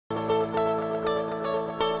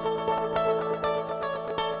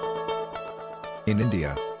In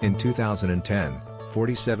India, in 2010,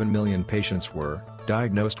 47 million patients were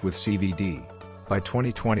diagnosed with CVD. By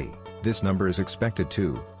 2020, this number is expected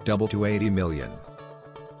to double to 80 million.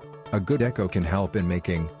 A good echo can help in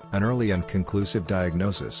making an early and conclusive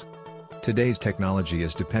diagnosis. Today's technology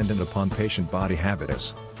is dependent upon patient body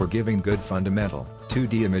habitus for giving good fundamental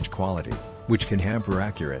 2D image quality, which can hamper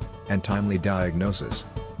accurate and timely diagnosis.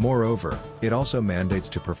 Moreover, it also mandates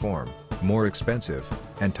to perform more expensive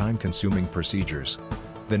and time-consuming procedures.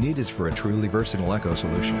 The need is for a truly versatile echo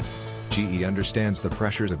solution. GE understands the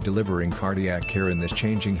pressures of delivering cardiac care in this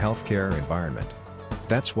changing healthcare environment.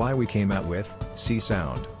 That's why we came out with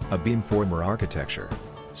cSound, a beamformer architecture.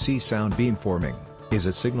 cSound beamforming is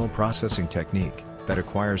a signal processing technique that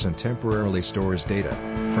acquires and temporarily stores data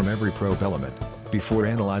from every probe element before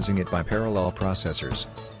analyzing it by parallel processors.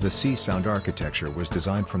 The cSound architecture was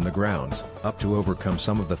designed from the grounds up to overcome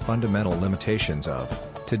some of the fundamental limitations of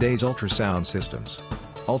today's ultrasound systems,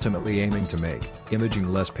 ultimately aiming to make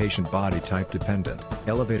imaging less patient body type dependent,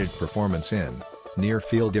 elevated performance in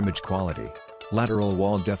near-field image quality, lateral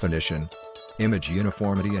wall definition, image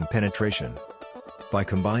uniformity and penetration. By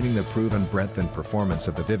combining the proven breadth and performance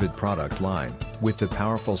of the Vivid product line with the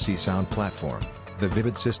powerful cSound platform, the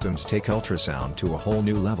Vivid systems take ultrasound to a whole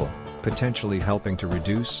new level, potentially helping to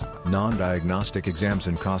reduce non-diagnostic exams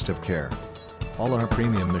and cost of care. All our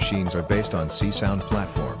premium machines are based on cSound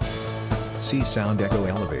platform. cSound Echo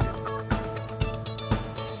Elevated.